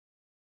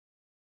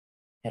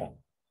 हेर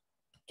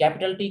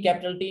क्यापिटल टी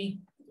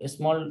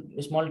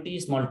स्मल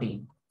टी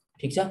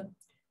ठीक छ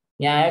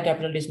यहाँ आयो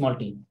क्यापिटल टी स्मल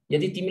टी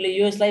यदि तिमीले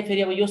यो यसलाई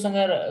फेरि अब योसँग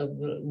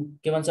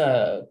के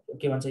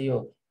भन्छ यो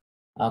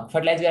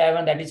फर्टिलाइज गरायो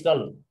भने that is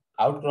called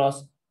out cross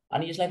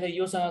अनि यसलाई फेरि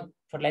योसँग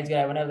फर्टिलाइज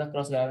गरायो भने अथवा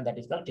क्रस गरायो भने that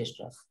is called test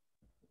cross.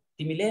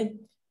 तिमीले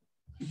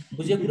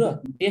बुझ्यौ कुरो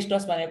टेस्ट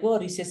क्रस भनेको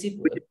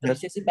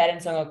रिसेसिभ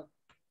प्यारेन्टसँग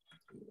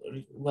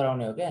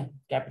गराउने हो क्या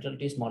capital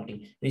T small T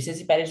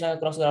recessive प्यारेन्टसँग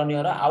cross गराउने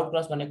हो र आउट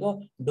क्रस भनेको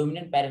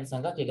डोमिनेन्ट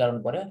प्यारेन्टसँग के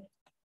गराउनु पर्यो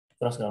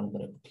क्रस गराउनु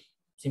पर्यो।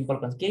 सिम्पल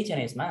कन्सेप्ट केही छैन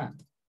यसमा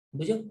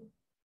बुझ्यौ।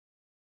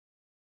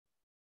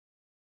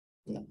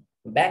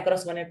 ब्याक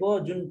क्रस भनेको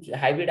जुन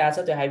हाइब्रिड आछ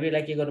त्यो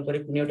हाइब्रिडलाई के गर्नु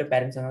पर्यो कुनै एउटा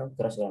प्यारेन्टसँग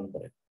क्रस गराउनु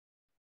पर्यो।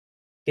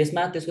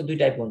 त्यसमा त्यसको दुई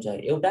टाइप हुन्छ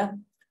एउटा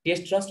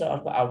टेस्ट क्रस र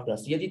अर्को आउट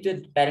क्रस। यदि त्यो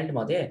प्यारेन्ट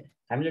मध्ये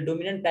हामीले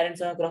डोमिनेन्ट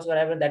प्यारेन्टसँग क्रस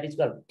गरायो भने that is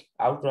called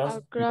out cross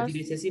यदि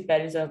रिसेसिभ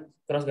प्यारेन्टसँग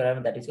क्रस गरायो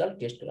भने that is called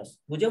test cross.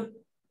 बुझ्यौ?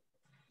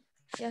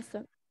 यस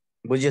सर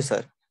बुझ्यो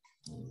सर।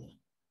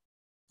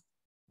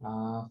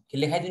 के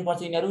लेखाइदिनु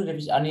पर्छ यिनीहरु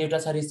अनि एउटा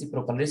छ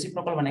रेसिप्रोकल।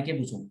 रेसिप्रोकल भने के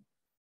बुझ्छौ?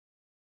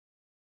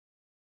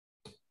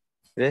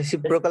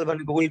 रेसिप्रोकल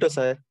भनेको उल्टो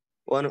सर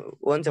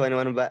 1 छ भने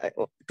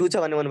 1/2 छ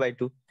भने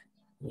 1/2।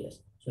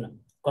 यस सुन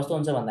कस्तो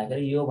हुन्छ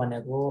भन्दाखेरि यो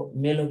भनेको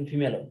मेल हो कि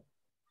फिमेल हो?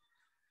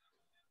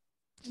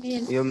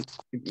 मेल। यो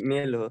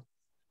मेल हो।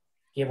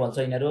 के भन्छ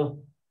यिनीहरु?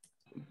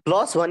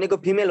 प्लस भनेको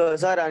फिमेल हो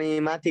सर अनि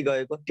माथि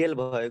गएको टेल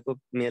भएको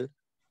मेल।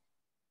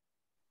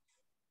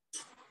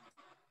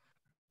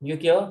 यो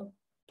के हो?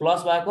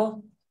 प्लस भएको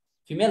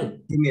फिमेल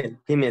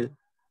फिमेल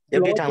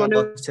एउटै ठाउँमा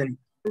बस्छ नि।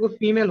 यो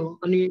फिमेल हो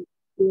अनि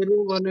टेल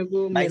भनेको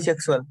मेल।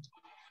 बाइसेक्सुअल।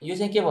 यो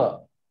चाहिँ के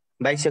भयो?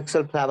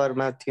 बाइसेक्सुअल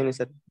फ्लावरमा थियो नि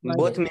sir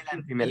both male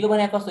and female. यो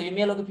भने कस्तो यो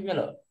मेल हो कि फिमेल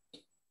हो?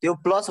 त्यो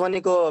प्लस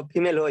भनेको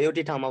फिमेल हो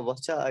एउटै ठाउँमा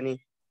बस्छ अनि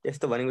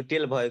यस्तो भनेको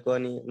टेल भएको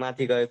अनि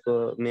माथि गएको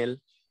मेल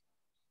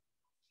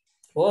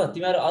हो।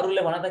 तिमीहरु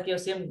अरूले भन त के हो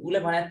सेम उले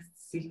भने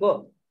सिको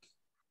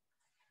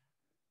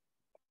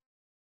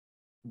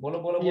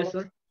बोलो यस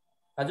सर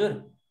हजुर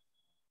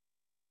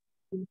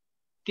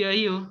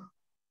त्यही हो।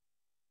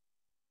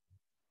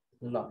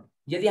 ल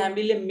यदि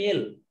हामीले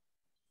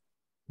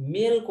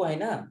मेलको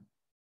हैन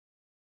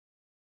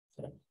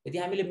यदि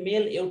हामीले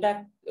मेल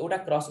एउटा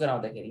क्रस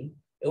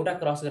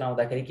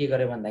गराउँदाखेरि के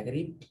गर्यो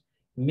भन्दाखेरि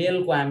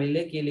मेलको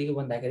हामीले के लेख्यो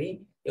भन्दाखेरि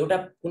एउटा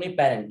कुनै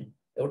प्यारेन्ट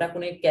एउटा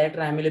कुनै क्यारेक्टर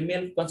हामीले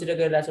मेल कन्सिडर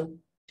गरिरहेका छौं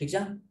ठीक छ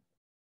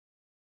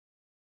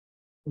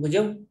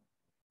बुझ्यौ।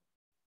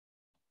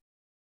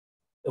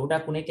 एउटा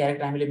कुनै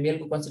क्यारेक्टर हामीले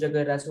मेलको कन्सिडर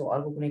गरिरहेका छौं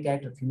अर्को कुनै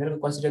क्यारेक्टर फिमेलको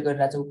कन्सिडर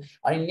गरिरहेका छौं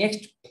अनि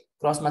नेक्स्ट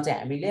क्रसमा चाहिँ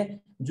हामीले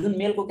जुन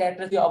मेलको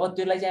क्यारेक्टर थियो अब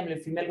त्यसलाई चाहिँ हामीले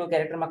फिमेलको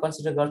क्यारेक्टरमा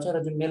कन्सिडर गर्छौं र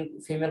जुन मेल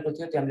फिमेलको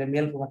थियो त्यो हामीले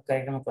मेलको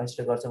क्यारेक्टरमा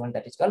कन्सिडर गर्छौं भने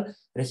that is called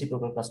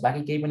reciprocal cross.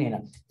 बाकी केही पनि हैन।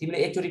 तिमीले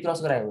एकचोटी क्रस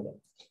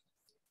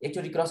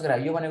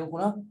गरायो यो भनेको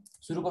कुन हो?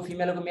 सुरुको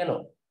फिमेल हो कि मेल हो?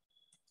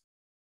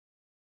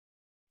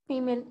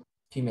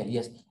 Female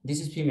yes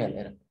this is female.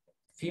 हेर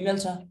फिमेल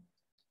छ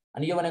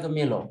अनि यो भनेको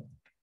मेल हो।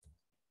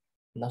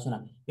 ल सुन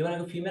यो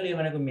भनेको फिमेल यो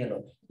भनेको मेल हो।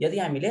 यदि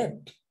हामीले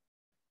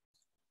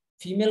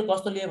फिमेल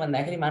कस्तो लियो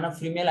भन्दाखेरि मानव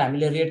फिमेल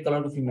हामीले रेड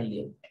कलरको फिमेल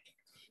लियो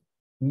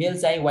मेल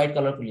चाहिँ व्हाइट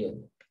कलरको लियो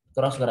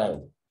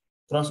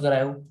क्रस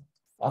गरायो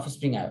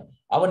अफस्प्रिङ आयो।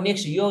 अब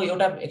नेक्स्ट यो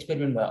एउटा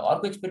एक्सपेरिमेन्ट भयो।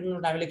 अर्को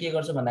एक्सपेरिमेन्टमा हामीले के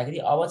गर्छौं भन्दाखेरि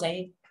अब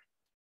चाहिँ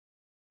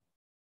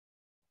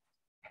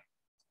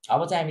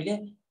हामीले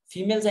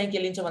फिमेल चाहिँ के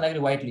लिन्छौं भन्दाखेरि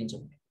व्हाइट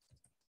लिन्छौं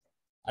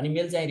अनि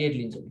मेल चाहिँ रेड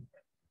लिन्छौं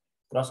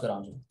क्रस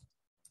गराउँछौं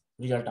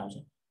रिजल्ट आउँछ।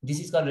 This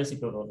is called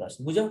reciprocal cross.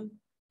 बुझ्यौ?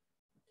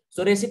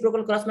 सो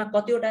रेसिप्रोकल क्रसमा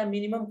कतिवटा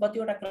मिनिमम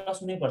कतिवटा क्रस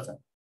हुनै पर्छ?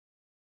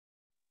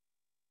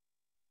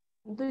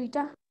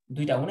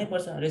 दुईटा हुनै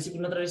पर्छ।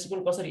 रेसिप्रोकल नत्र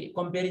रेसिप्रोकल कसरी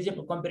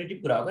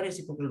कम्पेरिटिभ कुरा हो के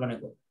रेसिप्रोकल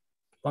भनेको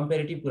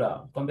कम्पेरिटिभ कुरा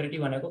हो।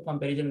 कम्पेरिटिभ भनेको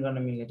कम्पेरिजन गर्न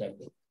मिल्ने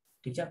टाइपको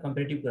ठीक छ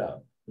कम्पेरिटिभ कुरा हो।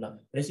 ल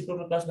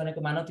रेसिप्रोकल क्रस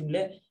भनेको मानौ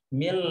तिमीले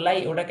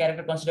मेललाई एउटा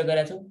क्यारेक्टर कन्सिडर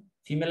गरेका छौ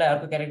फिमेललाई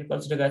अर्को क्यारेक्टर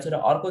कन्सिडर गरेका छौ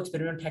र अर्को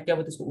एक्सपेरिमेन्ट ठ्याक्कै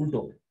अब त्यसको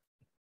उल्टो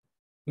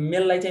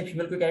मेललाई चाहिँ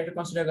फिमेलको क्यारेक्टर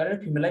कन्सिडर गरेर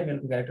फिमेललाई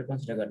मेलको क्यारेक्टर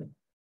कन्सिडर गर्ने।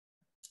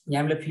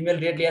 यहाँ हामीले फिमेल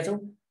रेड लिया छौ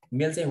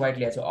मेल चाहिँ व्हाइट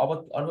लिया छौ। अब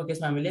अर्को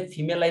केसमा हामीले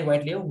फिमेललाई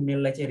व्हाइट लियौ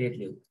मेललाई चाहिँ रेड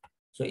लियौ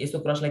सो यस्तो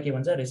क्रसलाई के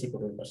भन्छ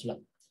रेसिप्रोकल क्रस। ल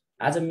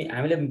आज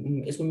हामीले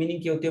यसको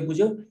मिनिङ के हो त्यो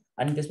बुझ्यौ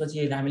अनि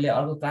त्यसपछि हामीले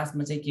अर्को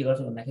क्लासमा चाहिँ के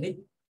गर्छौँ भन्दाखेरि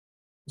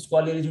यसको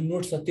अलिअलि जुन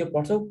नोट्स छ त्यो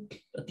पढ्छौ।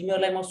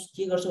 तिमीहरूलाई म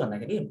के गर्छु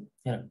भन्दाखेरि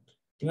हेर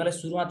तिमीहरूलाई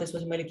सुरुमा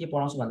त्यसपछि मैले के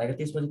पढाउँछु भन्दाखेरि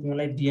त्यसपछि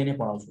तिमीलाई डिएनए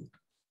पढाउँछु,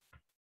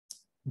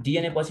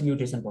 डिएनए पछि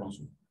म्युटेसन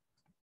पढाउँछु।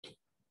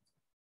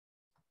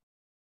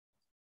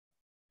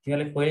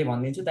 तिमीहरूले पहिले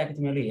भनिदिन्छु ताकि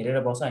तिमीहरूले हेरेर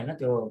बस हैन,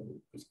 त्यो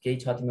केही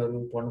छ तिमीहरू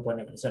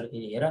पढ्नुपर्ने भनेछ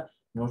केही हेर,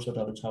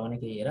 नोट्सहरू छ भने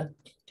केही हेर,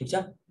 ठीक छ।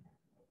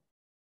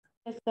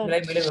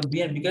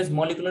 मैले because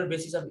molecular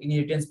basis of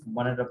inheritance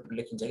भनेर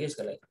लेखिन्छ कि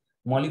यसको लागि।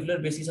 मोलिकुलर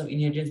बेसिस अफ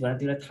इनहेरिटेन्स भने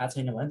तिमीलाई थाहा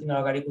छैन भने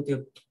तिमीहरू अगाडिको त्यो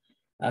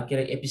के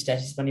अरे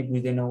एपिस्टासिस पनि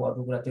बुझ्दैनौ,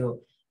 अर्को कुरा त्यो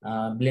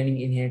ब्लेन्डिङ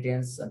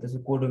इनहेरिटेन्स त्यसको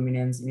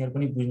कोडोमिनेन्स यिनीहरू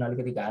पनि बुझ्न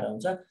अलिकति गाह्रो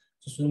हुन्छ।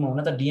 सो सुरुमा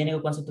हुन त डिएनए को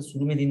कन्सेप्ट त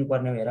सुरुमै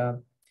दिनुपर्ने हो। हेर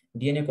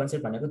डिएनए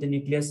कन्सेप्ट भनेको त्यो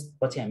न्युक्लियस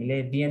पछि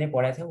हामीले डिएनए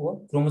पढाएको थियौँ हो,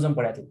 क्रोमोजोम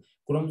पढाएको थियौँ,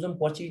 क्रोमोजोम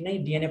पछि नै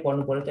डिएनए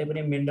पढ्नु पर्यो।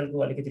 तैपनि मेन्डलको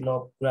अलिकति ल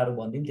कुराहरू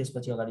भनिदिउँ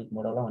त्यसपछि अगाडि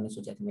बढाउला भन्ने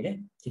सोचेको थिएँ मैले,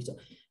 ठिक छ।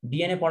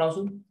 डिएनए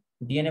पढाउँछु,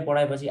 डिएनए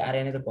पढाएपछि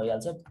आरएनए त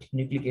भइहाल्छ,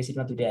 न्युक्लिक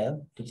एसिडमा दुईटा आयो,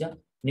 ठिक छ।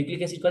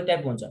 न्युक्लिक एसिड कति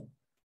टाइपको हुन्छ?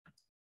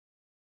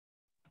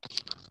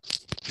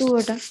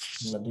 दुईवटा।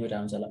 ल दुईवटा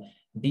हुन्छ। ल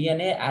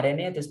डिएनए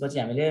आरएनए त्यसपछि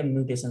हामीले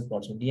म्युटेसन्स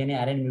पढ्छौँ, डिएनए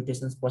आरएनए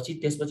म्युटेसन्स पछि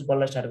त्यसपछि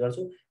बल्ल स्टार्ट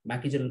गर्छु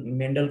बाँकी जो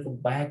मेन्डलको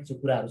बाहेक जो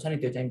कुराहरू छ नि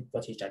त्यो चाहिँ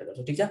पछि स्टार्ट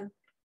गर्छु, ठिक छ।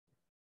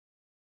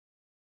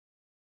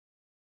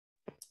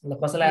 ल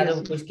कसैलाई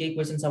आजको केही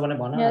क्वेसन छ भने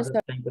भन, आज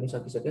टाइम पनि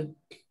सकिसक्यो।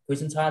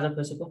 क्वेसन छ आज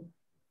कसैको?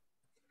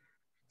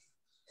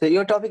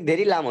 यो टपिक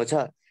धेरै लामो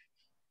छ।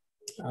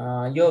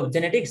 यो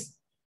जेनेटिक्स?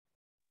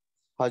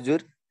 हजुर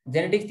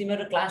जेनेटिक्स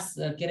तिम्रो क्लास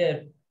के रे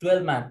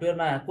 12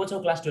 मा को छौ?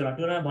 क्लास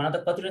 12 मा भन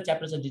त कतिवटा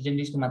च्याप्टर छ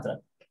जेनेटिक्सको मात्र?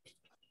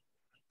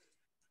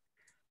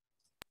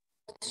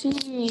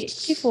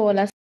 3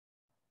 होला।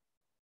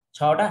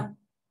 6वटा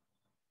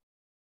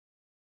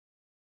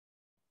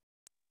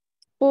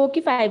हो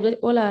कि 5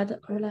 होला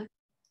होला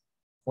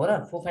हो र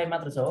 4-5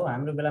 मात्र छ हो।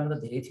 हाम्रो बेलामा त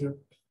धेरै थियो,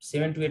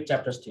 7 to 8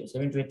 च्याप्टर्स थियो,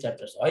 7 to 8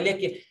 च्याप्टर्स। अहिले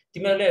के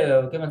तिमीहरूले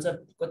के भन्छ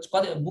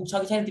कति बुक छ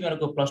कि छैन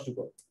तिमीहरूको प्लस 2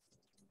 को?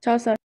 छ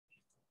सर।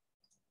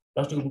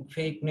 प्लस 2 को बुक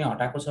फेरि कुनै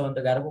हटाएको छ भने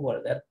त गाह्रो पो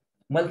पर्यो यार।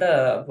 मैले त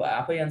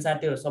आफै अनुसार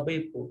त्यो सबै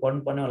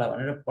पढ्नुपर्ने होला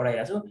भनेर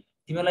पढाइरहेको छु।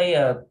 तिमीलाई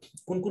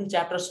कुन कुन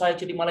च्याप्टर छ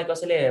एकचोटि मलाई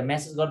कसैले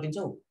मेसेज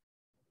गरिदिन्छौ?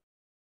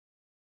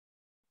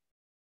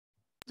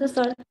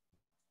 सर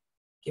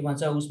के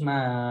भन्छ उसमा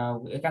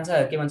एकांश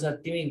के भन्छ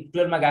तिमी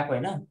 12 मा गएको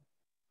हैन?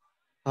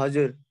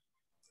 हजुर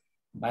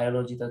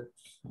बायोलोजी त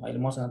अहिले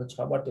मसँग त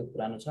 6 वर्ष त्यो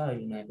पुरानो छ,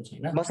 अहिले नयाँको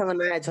छैन। मसँग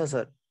नयाँ छ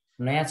सर।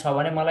 नयाँ छ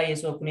भने मलाई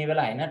यसो कुनै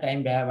बेला हैन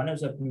टाइम भ्या भने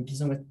उसो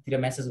तिर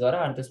मेसेज गर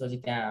अनि त्यसपछि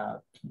त्यहाँ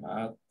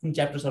कुन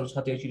च्याप्टर्सहरु छ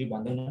त्यो एकचोटि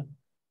भन्दैन।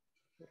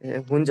 ए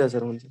हुन्छ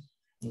सर हुन्छ।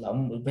 ल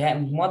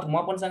म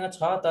पनसँग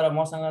छ तर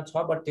मसँग छ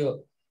बट त्यो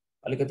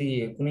अलिकति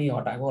कुनै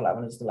हटाएको होला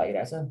भने जस्तो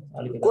लागिरहेछ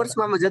अलिकति।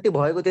 कोर्समा जति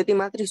भएको त्यति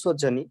मात्रै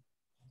सोध्छ नि।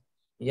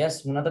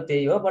 यस हुन त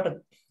त्यही हो बट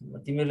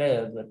तिमीले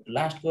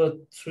लास्टको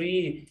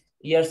 3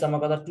 इयर्ससम्म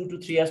कता 2 to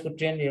 3 इयर्सको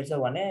ट्रेन्ड हेर्छौ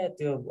भने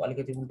त्यो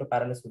अलिकति उल्टो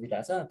पाराले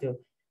सोधिरहेछ। त्यो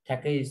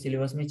ठ्याक्कै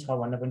सिलेबसमै छ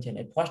भन्ने पनि छैन।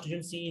 फर्स्ट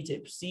जुन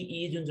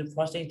CEE जुन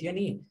फर्स्ट चाहिँ थियो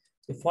नि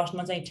त्यो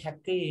फर्स्टमा चाहिँ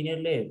ठ्याक्कै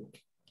यिनीहरूले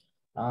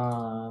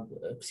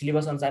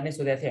सिलेबस अनुसार नै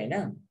सोधेको थियो हैन।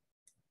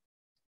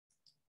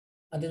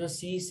 अनि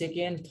त्यसपछि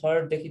सेकेन्ड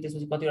थर्ड देखि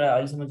त्यसपछि कतिवटा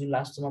अहिलेसम्म जुन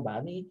लास्टसम्म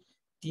भयो नि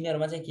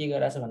तिनीहरूमा चाहिँ के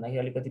गरिरहेछ भन्दाखेरि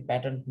अलिकति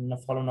प्याटर्न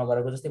फलो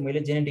नगरेको। जस्तै मैले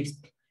जेनेटिक्स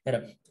हेर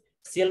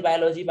सेल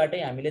बायोलोजीबाटै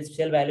हामीले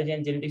सेल बायोलोजी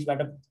एन्ड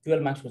जेनेटिक्सबाट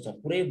 12 मार्क्सको छ।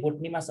 पुरै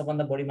बोटनीमा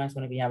सबभन्दा बढी मार्क्स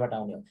भनेको यहाँबाट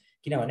आउने हो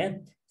किनभने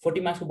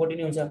 40 मार्क्सको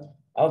बोटनी हुन्छ।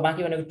 अब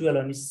बाँकी भनेको 12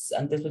 हो नि।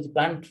 अनि त्यसपछि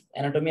प्लान्ट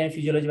एनाटोमी एन्ड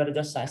फिजियोलोजीबाट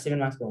जस्ट 7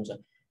 मार्क्सको हुन्छ।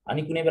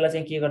 अनि कुनै बेला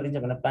चाहिँ के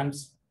गरिदिन्छ भने प्लान्ट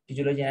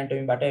फिजियोलोजी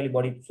एनाटोमीबाटै अलि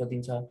बढी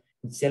सोधिन्छ,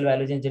 सेल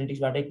बायोलोजी एन्ड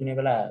जेनेटिक्सबाटै कुनै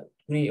बेला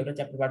कुनै एउटा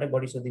च्याप्टरबाटै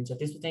बढी सोधिन्छ।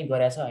 त्यस्तो चाहिँ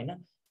गरेछ हैन।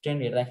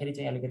 ट्रेन्ड हेर्दाखेरि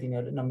चाहिँ अलिकति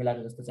यिनीहरूले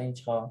नमिलाएको जस्तो चाहिँ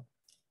छ।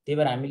 त्यही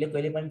भएर हामीले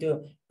कहिले पनि त्यो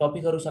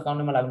टपिकहरू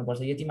सकाउनमा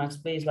लाग्नुपर्छ। यति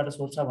मार्क्सकै यसबाट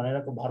सोध्छ भनेर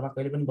भरमा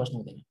कहिले पनि बस्नु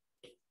हुँदैन।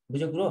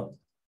 बुझ्यौ कुरो?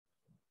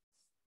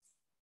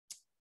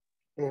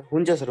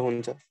 हुन्छ सर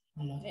हुन्छ।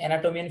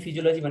 एनाटोमी एन्ड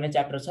फिजियोलोजी भन्ने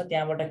च्याप्टर छ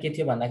त्यहाँबाट के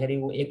थियो भन्दाखेरि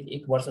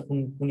एक वर्ष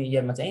कुन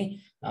इयरमा चाहिँ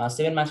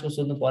 7 मार्क्सको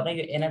सोध्नु पर्ने।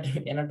 यो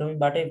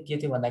एनाटोमीबाटै के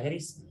थियो भन्दाखेरि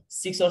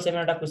 6 or 7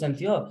 वटा क्वेसन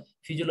थियो।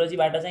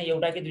 फिजियोलोजीबाट चाहिँ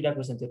एउटा कि दुईटा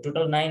क्वेसन थियो।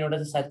 टोटल 9 वटा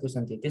चाहिँ सायद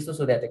क्वेसन थियो। त्यस्तो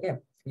सोधेको थियो क्या।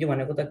 यो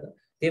भनेको त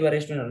त्यही भएर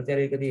स्टुडेन्टहरु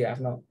त्यही अलिकति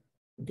आफ्नो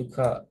दुःख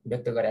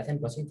व्यक्त गरेका थिए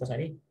नि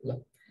पछाडि। ल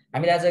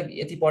हामीले आज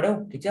यति पढ्यौ,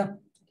 ठीक छ।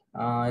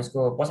 यसको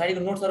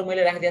पछाडिको नोट्सहरु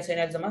मैले राखिदिएको छैन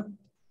अहिलेसम्म।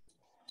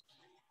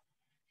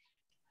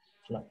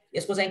 ल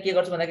यसको चाहिँ के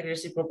गर्छु भन्दाखेरि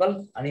रेसिप्रोकल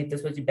अनि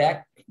त्यसपछि ब्याक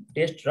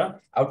टेस्ट र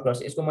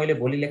आउटकर्स यसको मैले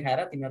भोलि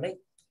लेखाएर तिमीलाई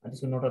अनि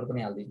त्यसको नोटहरु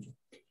पनि हाल्दिन्छु।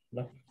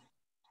 ल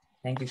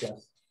thank you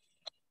class.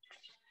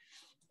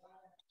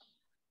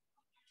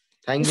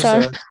 Thank you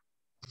sir.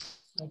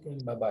 Okay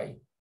bye bye.